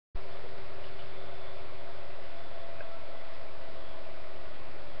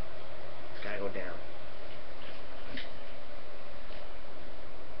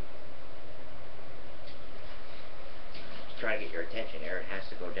get your attention here. It has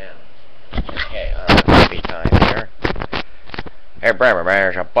to go down. Okay, coffee time here. Hey, Bremer, man,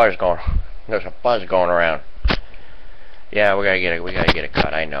 there's a buzz going around. Yeah, we gotta get a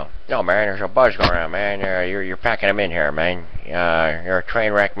cut. I know. No, man, there's a buzz going around, man. You're packing them in here, man. You're a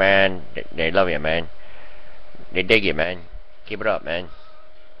train wreck, man. They love you, man. They dig you, man. Keep it up, man.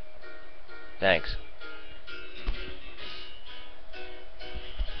 Thanks.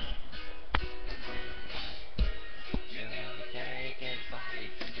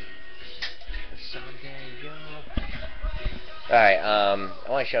 Alright, I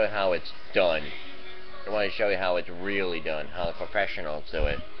want to show you how it's done. I want to show you how it's really done, how the professionals do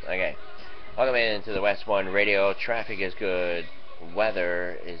it. Okay, welcome into the West One Radio. Traffic is good,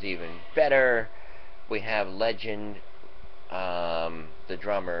 weather is even better. We have Legend, the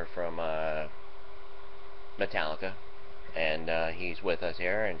drummer from Metallica, and he's with us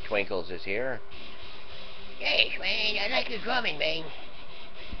here, and Twinkles is here. Yes, man, I like your drumming, man.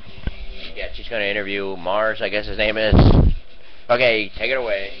 Yeah, she's going to interview Mars, I guess his name is. Okay, take it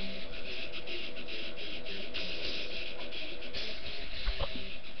away.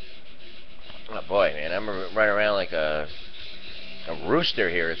 Oh boy, man, I'm running around like a rooster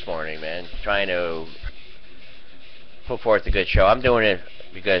here this morning, man, trying to put forth a good show. I'm doing it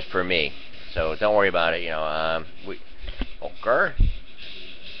because for me, so don't worry about it. You know, okay.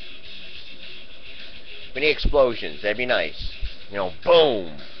 We need explosions. That'd be nice. You know,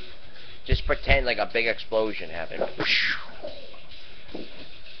 boom. Just pretend like a big explosion happened.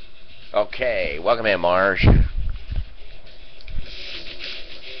 Okay, welcome in, Marge.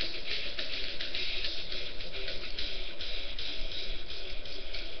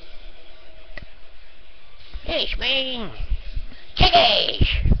 Yes, man. Chickies!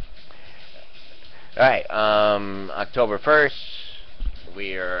 Alright, October 1st,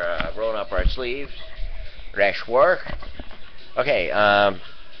 we are rolling up our sleeves. Fresh work. Okay,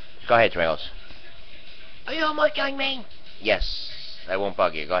 go ahead, Trails. Are you almost done, man? Yes, I won't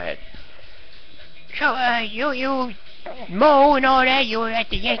bug you. Go ahead. So, you Mo and all that, you were at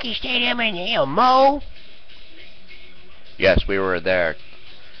the Yankee Stadium and, Mo? Yes, we were there.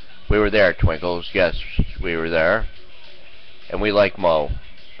 We were there, Twinkles. Yes, we were there. And we like Mo.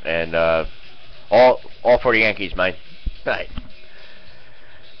 And, all for the Yankees, man. Right.